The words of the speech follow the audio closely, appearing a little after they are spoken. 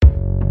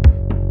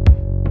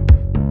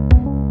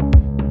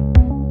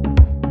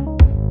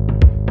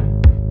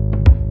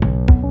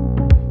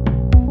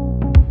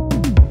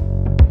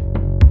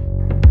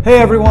Hey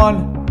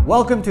everyone,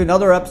 welcome to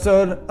another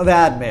episode of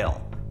Ad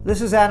Mail.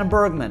 This is Adam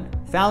Bergman,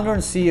 founder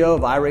and CEO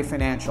of IRA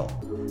Financial.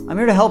 I'm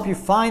here to help you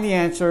find the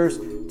answers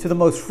to the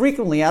most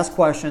frequently asked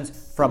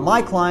questions from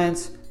my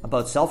clients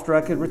about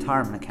self-directed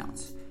retirement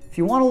accounts. If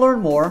you want to learn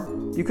more,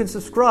 you can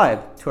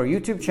subscribe to our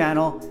YouTube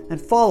channel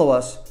and follow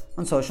us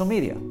on social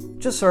media.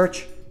 Just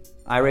search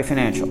IRA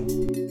Financial.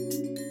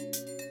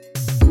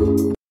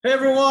 Hey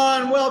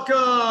everyone,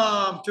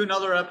 welcome to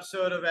another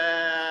episode of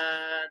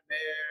Ad Mail.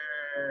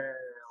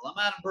 I'm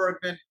Adam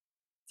Bergman,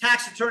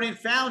 tax attorney and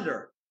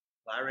founder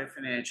of IRA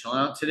Financial.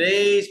 And on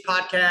today's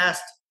podcast,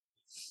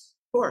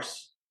 of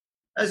course,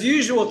 as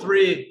usual,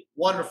 three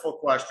wonderful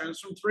questions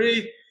from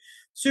three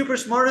super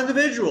smart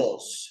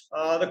individuals.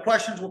 The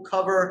questions will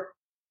cover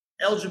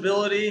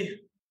eligibility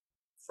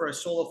for a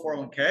solo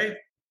 401k,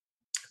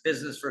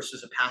 business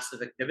versus a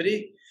passive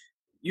activity,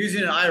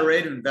 using an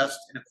IRA to invest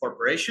in a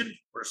corporation,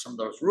 what are some of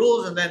those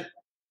rules, and then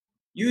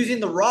using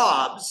the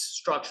ROBS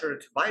structure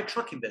to buy a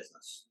trucking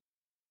business.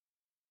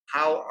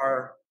 How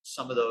are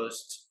some of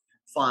those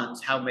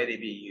funds, how may they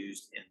be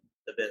used in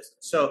the business?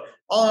 So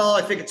all in all,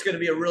 I think it's going to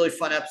be a really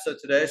fun episode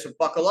today. So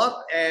buckle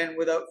up, and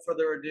without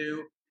further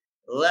ado,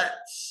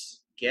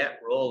 let's get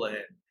rolling.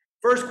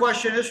 First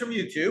question is from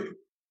YouTube,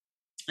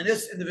 and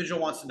this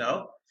individual wants to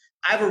know,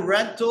 I have a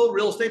rental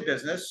real estate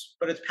business,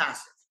 but it's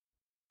passive.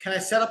 Can I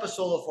set up a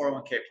solo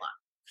 401k plan?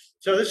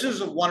 So this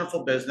is a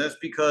wonderful business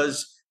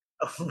because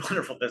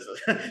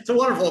it's a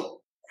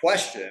wonderful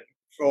question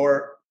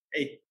for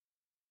a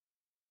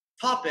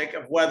topic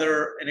of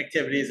whether an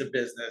activity is a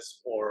business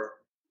or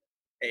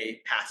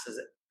a passive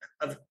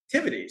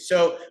activity.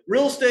 So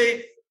real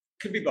estate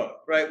could be both,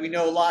 right? We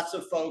know lots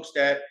of folks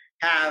that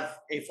have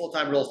a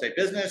full-time real estate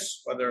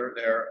business, whether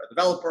they're a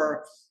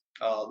developer,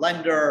 a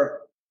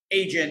lender,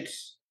 agent.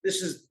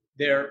 This is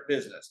their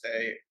business.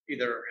 They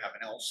either have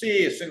an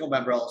LLC, a single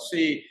member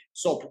LLC,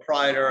 sole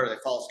proprietor, they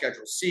follow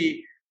Schedule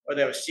C, or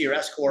they have a C or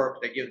S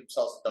Corp, they give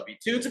themselves a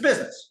W-2. It's a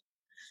business.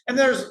 And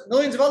there's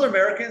millions of other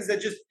Americans that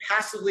just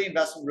passively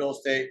invest in real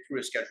estate through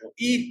a Schedule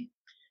E.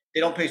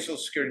 They don't pay Social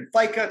Security and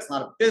FICA. It's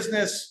not a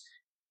business,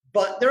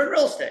 but they're in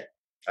real estate,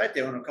 right?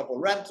 They own a couple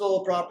of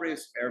rental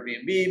properties,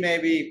 Airbnb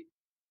maybe,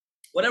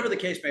 whatever the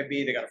case may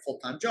be. They got a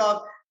full-time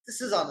job. This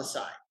is on the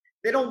side.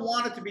 They don't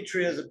want it to be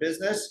treated as a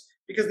business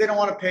because they don't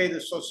want to pay the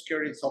Social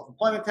Security and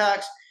self-employment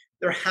tax.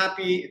 They're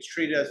happy it's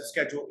treated as a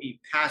Schedule E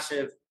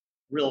passive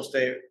real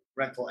estate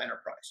rental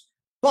enterprise.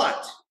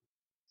 But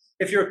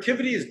if your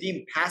activity is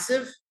deemed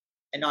passive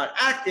and not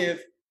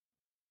active,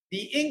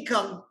 the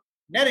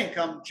net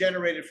income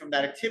generated from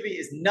that activity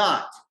is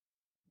not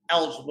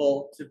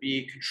eligible to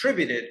be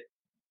contributed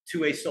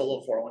to a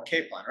solo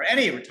 401k plan or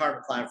any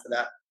retirement plan for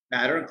that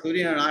matter,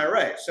 including an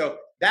IRA. So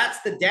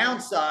that's the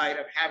downside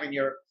of having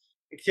your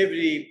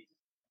activity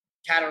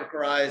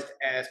categorized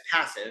as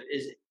passive,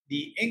 is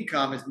the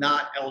income is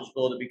not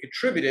eligible to be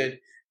contributed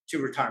to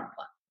a retirement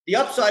plan. The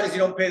upside is you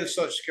don't pay the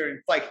Social Security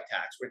and FICA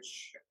tax,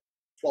 which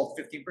 12,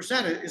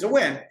 15% is a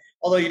win,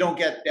 although you don't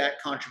get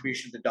that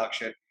contribution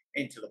deduction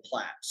into the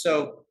plan.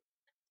 So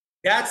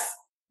that's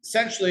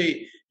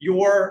essentially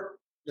your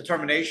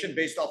determination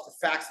based off the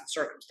facts and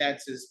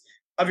circumstances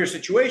of your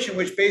situation,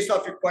 which based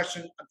off your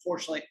question,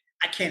 unfortunately,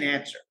 I can't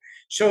answer.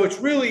 So it's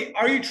really,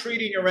 are you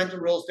treating your rental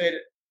real estate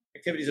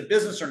activity as a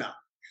business or not?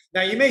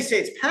 Now, you may say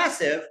it's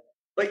passive,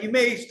 but you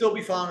may still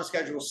be filing a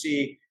Schedule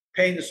C,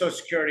 paying the Social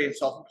Security and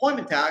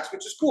self-employment tax,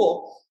 which is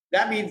cool.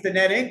 That means the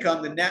net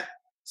income, the net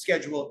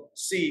Schedule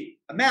C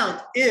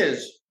amount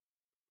is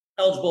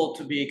eligible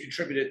to be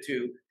contributed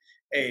to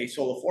a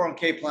solo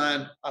 401k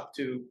plan up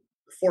to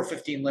the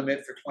 415 limit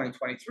for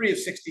 2023 of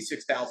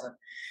 $66,000,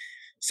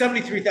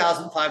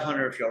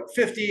 $73,500 if you're over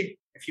 50.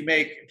 If you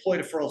make employee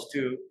deferrals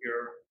to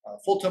your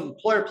full-time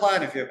employer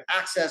plan, if you have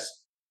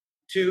access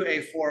to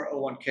a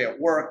 401k at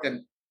work,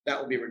 then that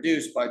will be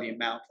reduced by the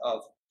amount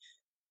of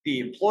the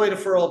employee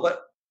deferral.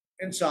 But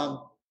in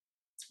sum,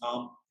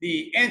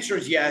 the answer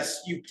is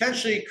yes. You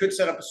potentially could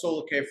set up a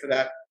solo K for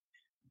that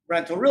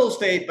rental real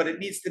estate, but it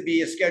needs to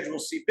be a Schedule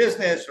C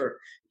business, or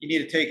you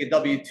need to take a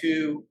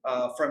W-2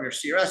 from your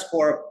C or S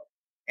Corp.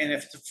 And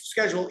if it's a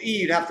Schedule E,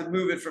 you'd have to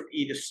move it from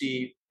E to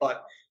C,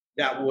 but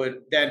that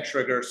would then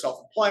trigger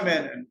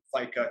self-employment and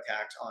FICA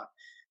tax on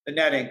the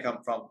net income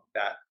from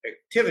that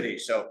activity.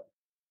 So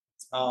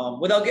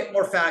without getting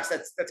more facts,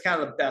 that's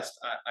kind of the best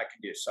I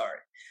can do, sorry.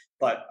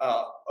 But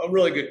a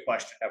really good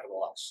question,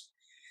 nevertheless.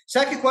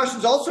 Second question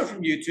is also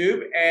from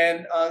YouTube,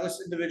 and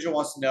this individual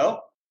wants to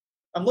know,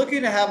 I'm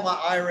looking to have my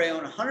IRA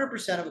own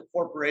 100% of a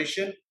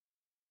corporation,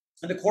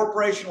 and the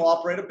corporation will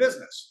operate a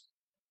business.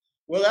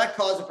 Will that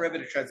cause a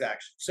prohibited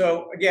transaction?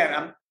 So again,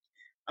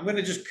 I'm going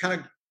to just kind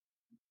of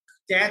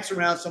dance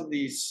around some of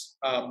these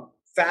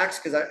facts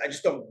because I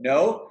just don't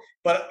know.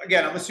 But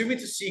again, I'm assuming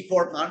it's a C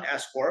Corp, not an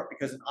S Corp,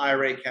 because an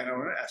IRA can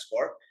own an S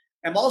Corp.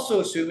 I'm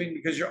also assuming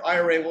because your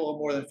IRA will own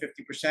more than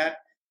 50%,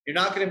 you're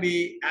not going to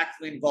be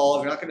actively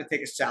involved. You're not going to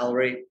take a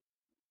salary.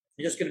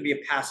 You're just going to be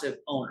a passive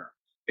owner.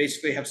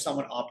 Basically have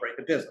someone operate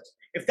the business.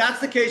 If that's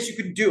the case, you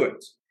can do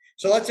it.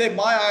 So let's say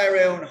my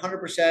IRA own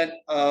 100%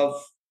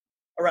 of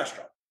a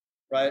restaurant.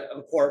 right, of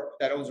a corp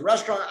that owns a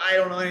restaurant. I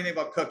don't know anything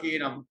about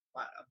cooking. I'm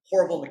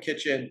horrible in the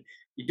kitchen.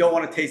 You don't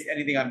want to taste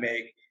anything I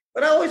make,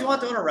 but I always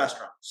want to own a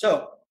restaurant.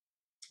 So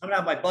I'm gonna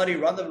have my buddy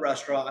run the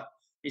restaurant.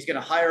 He's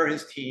gonna hire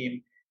his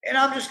team, and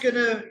I'm just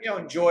gonna,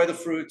 enjoy the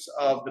fruits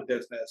of the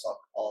business.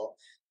 I'll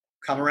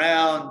come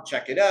around,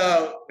 check it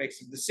out, make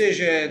some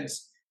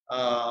decisions,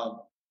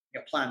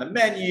 plan the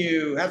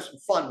menu, have some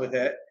fun with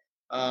it.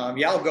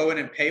 Yeah, I'll go in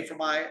and pay for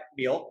my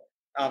meal,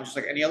 just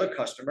like any other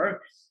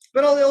customer,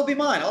 but it'll be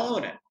mine. I'll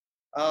own it.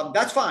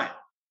 That's fine.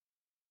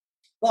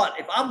 But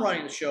if I'm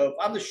running the show, if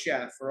I'm the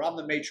chef, or I'm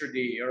the maitre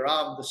d', or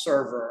I'm the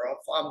server, or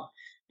if I'm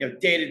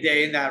day to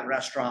day in that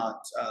restaurant,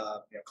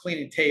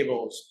 cleaning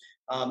tables,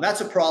 that's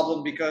a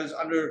problem, because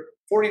under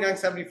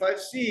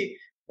 4975C,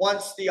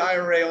 once the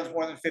IRA owns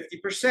more than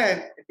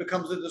 50%, it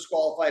becomes a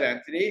disqualified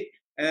entity,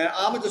 and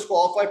I'm a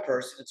disqualified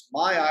person. It's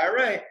my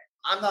IRA.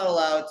 I'm not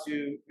allowed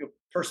to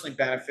personally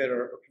benefit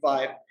or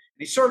provide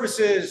any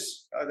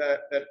services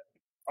that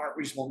aren't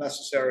reasonable,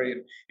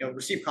 necessary, and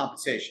receive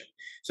compensation.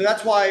 So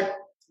that's why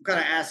I'm kind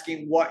of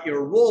asking what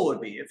your role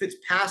would be. If it's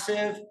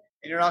passive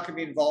and you're not going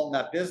to be involved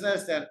in that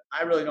business, then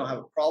I really don't have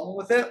a problem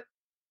with it.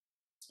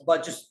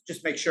 But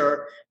just make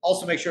sure,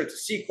 also make sure it's a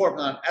C corp,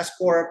 not an S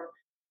corp,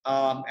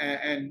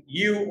 and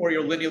you or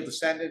your lineal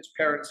descendants,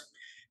 parents,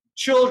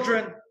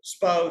 children,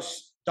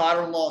 spouse,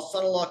 daughter-in-law,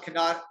 son-in-law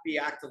cannot be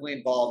actively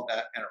involved in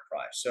that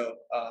enterprise. So,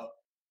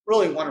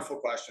 really wonderful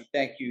question.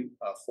 Thank you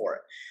for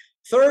it.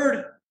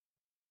 Third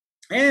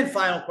and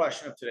final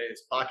question of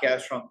today's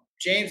podcast from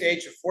James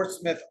H. of Fort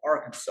Smith,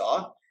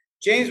 Arkansas.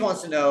 James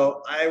wants to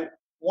know, I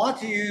want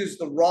to use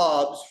the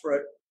ROBS for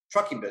a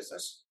trucking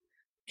business.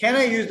 Can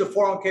I use the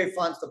 401k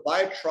funds to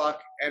buy a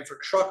truck and for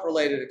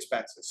truck-related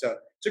expenses? So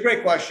it's a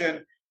great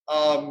question.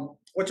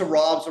 What's a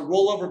ROBS? A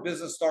rollover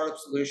business startup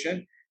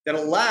solution that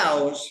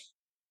allows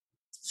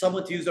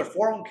someone to use their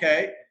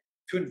 401k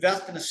to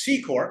invest in a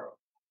C corp.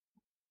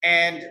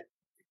 And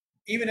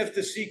even if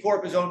the C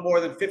corp is owned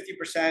more than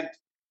 50%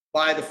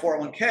 by the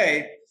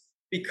 401k,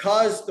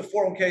 because the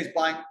 401k is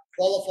buying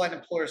qualified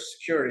employer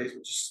securities,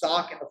 which is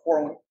stock in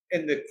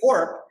the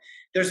corp,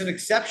 there's an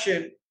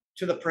exception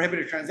to the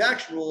prohibited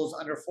transaction rules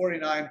under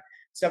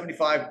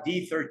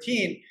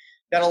 4975D13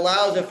 that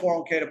allows a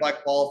 401k to buy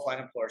qualified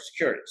employer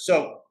securities.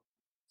 So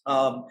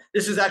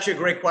this is actually a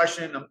great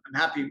question. I'm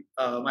happy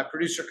my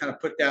producer kind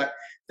of put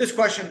this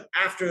question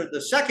after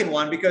the second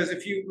one, because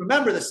if you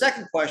remember, the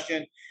second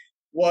question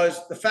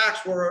was the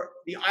facts were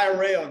the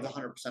IRA owns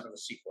 100% of the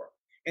C corp.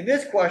 In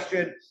this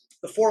question,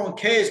 the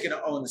 401k is going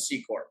to own the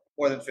C corp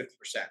more than 50%.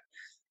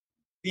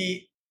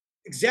 The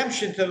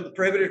exemption to the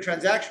prohibited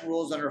transaction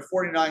rules under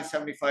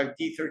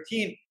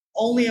 4975D13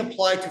 only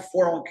apply to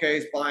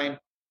 401ks buying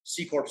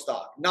C corp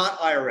stock, not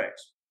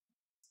IRAs.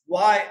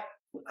 Why?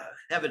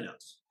 Heaven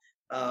knows.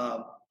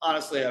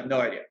 Honestly, I have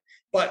no idea.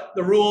 But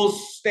the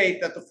rules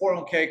state that the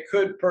 401k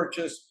could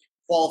purchase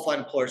qualified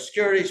employer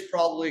securities,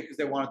 probably because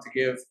they wanted to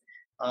give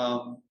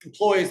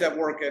employees that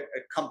work at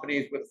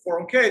companies with a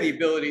 401k the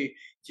ability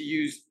to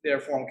use their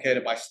 401k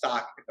to buy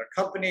stock in their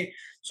company.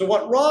 So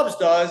what ROBS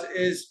does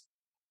is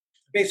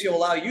basically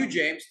allow you,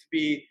 James, to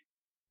be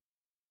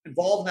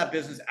involved in that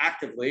business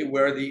actively,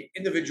 where the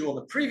individual in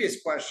the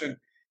previous question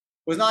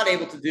was not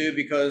able to do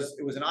because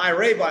it was an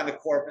IRA buying the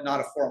corp and not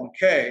a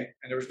 401k,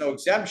 and there was no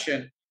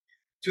exemption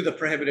to the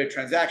prohibited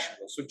transaction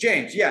rule. So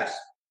James, yes,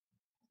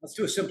 let's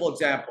do a simple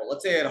example.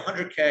 Let's say at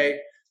 100K,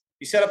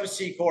 you set up a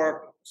C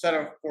corp, set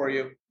up for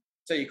you.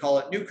 Say you call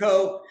it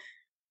NewCo.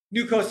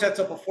 NewCo sets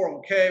up a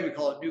 401k. We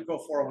call it NewCo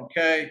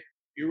 401k.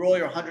 You roll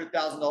your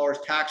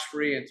 $100,000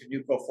 tax-free into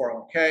NewCo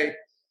 401k.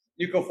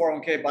 NewCo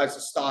 401k buys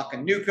the stock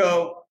in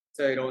NewCo.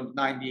 Say it owns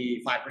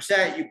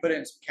 95%. You put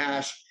in some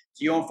cash.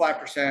 So you own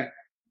 5%.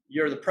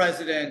 You're the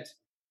president.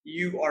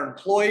 You are an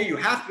employee. You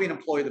have to be an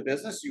employee of the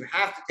business. You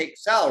have to take a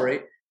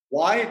salary.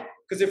 Why?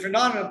 Because if you're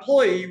not an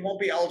employee, you won't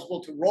be eligible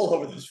to roll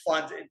over those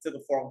funds into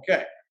the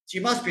 401k. So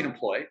you must be an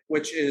employee,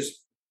 which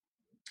is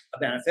a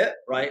benefit,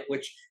 right?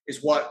 Which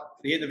is what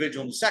the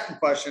individual in the second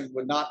question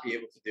would not be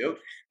able to do.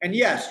 And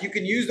yes, you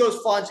can use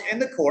those funds in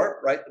the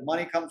corp, right? The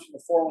money comes from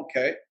the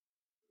 401k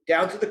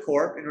down to the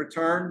corp. In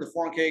return, the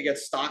 401k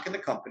gets stock in the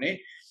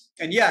company.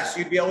 And yes,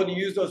 you'd be able to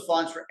use those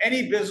funds for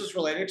any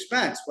business-related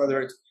expense,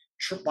 whether it's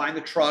buying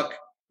the truck,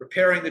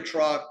 repairing the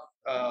truck,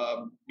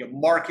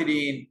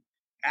 marketing,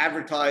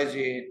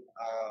 advertising,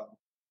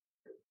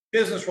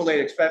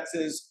 business-related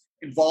expenses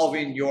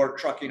involving your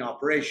trucking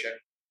operation.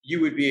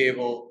 You would be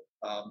able,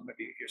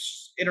 maybe your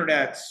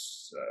internet,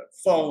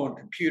 phone,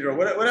 computer,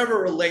 whatever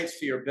relates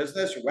to your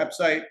business, your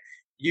website,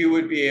 you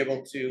would be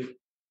able to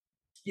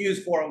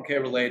use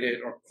 401k related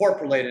or corp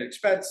related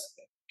expense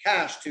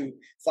cash to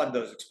fund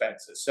those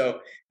expenses.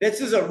 So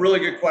this is a really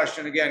good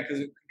question, again, because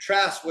it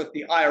contrasts with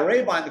the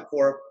IRA buying the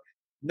corp,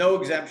 no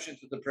exemption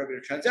to the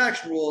prohibited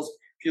transaction rules.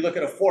 If you look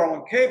at a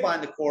 401k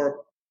buying the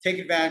corp, take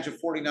advantage of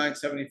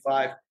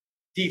 4975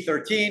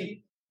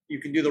 D13. You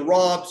can do the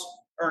ROBS,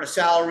 earn a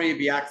salary,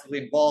 be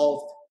actively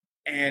involved,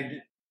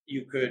 and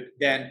you could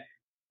then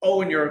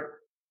own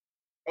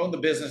the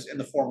business in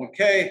the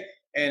 401k.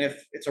 And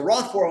if it's a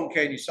Roth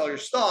 401k and you sell your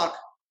stock,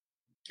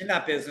 in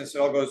that business, it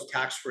all goes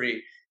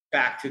tax-free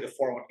back to the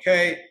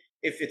 401k.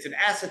 If it's an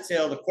asset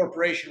sale, the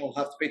corporation will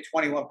have to pay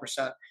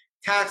 21%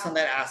 tax on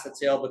that asset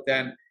sale, but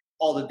then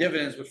all the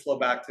dividends would flow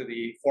back to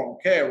the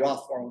 401k or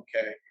Roth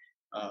 401k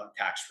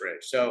tax-free.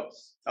 So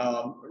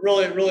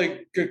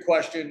really good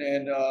question.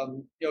 And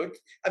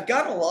I've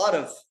gotten a lot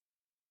of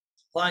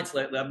clients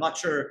lately. I'm not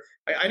sure.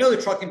 I know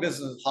the trucking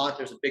business is hot.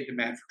 There's a big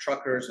demand for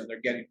truckers, and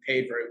they're getting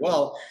paid very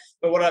well.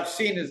 But what I've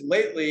seen is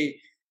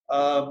lately,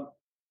 a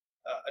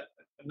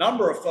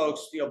number of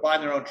folks,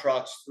 buying their own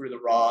trucks through the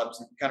ROBS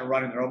and kind of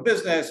running their own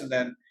business, and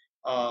then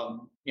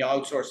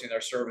outsourcing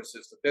their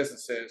services to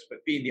businesses,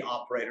 but being the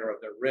operator of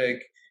their rig.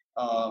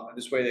 And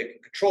this way, they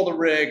can control the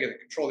rig and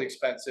control the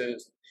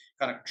expenses,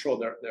 kind of control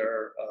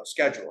their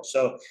schedule.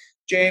 So,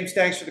 James,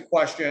 thanks for the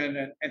question,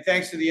 and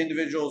thanks to the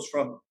individuals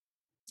from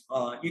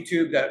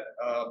YouTube that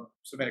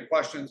submitted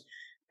questions.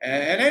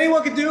 And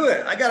anyone can do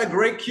it. I got a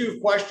great queue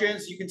of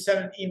questions. You can send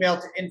an email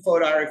to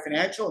info@IRA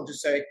Financial and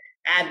just say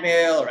add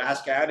mail or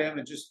ask Adam,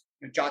 and just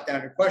jot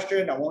down your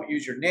question. I won't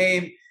use your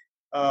name.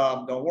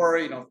 Don't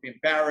worry. You don't have to be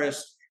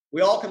embarrassed.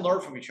 We all can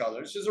learn from each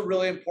other. This is a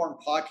really important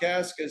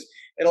podcast because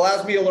it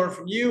allows me to learn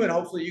from you, and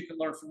hopefully you can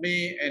learn from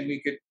me, and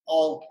we could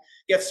all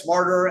get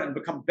smarter and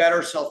become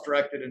better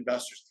self-directed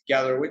investors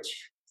together, which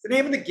is the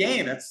name of the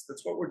game. That's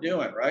what we're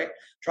doing, right?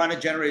 Trying to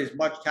generate as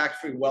much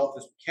tax-free wealth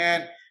as we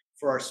can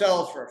for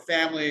ourselves, for our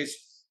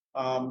families.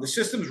 The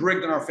system's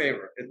rigged in our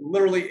favor. It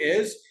literally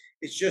is.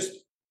 It's just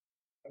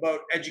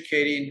about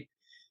educating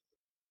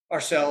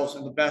ourselves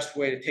in the best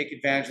way to take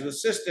advantage of the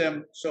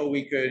system so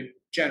we could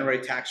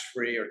generate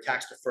tax-free or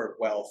tax-deferred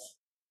wealth,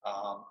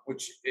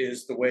 which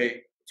is the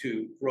way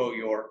to grow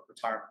your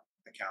retirement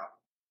account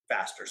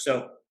faster.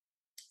 So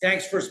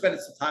thanks for spending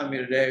some time with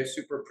me today.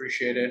 Super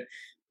appreciate it.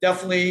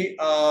 Definitely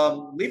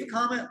leave a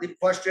comment, leave a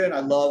question. I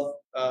love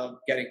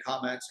getting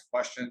comments and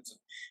questions.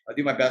 I'll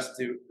do my best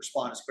to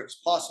respond as quick as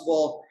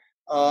possible.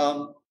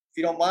 If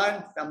you don't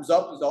mind, thumbs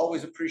up is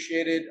always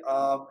appreciated.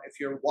 If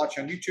you're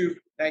watching on YouTube,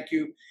 thank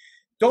you.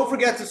 Don't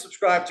forget to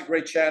subscribe. It's a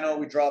great channel.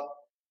 We drop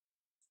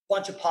a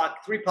bunch of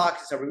 3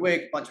 podcasts every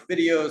week, a bunch of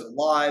videos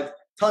live,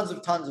 tons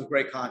of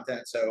great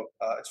content. So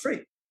it's free.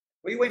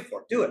 What are you waiting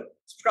for? Do it.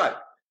 Subscribe.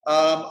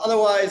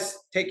 Otherwise,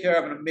 take care.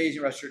 Have an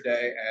amazing rest of your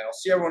day, and I'll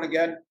see everyone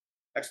again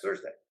next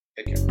Thursday.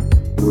 Take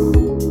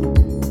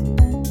care.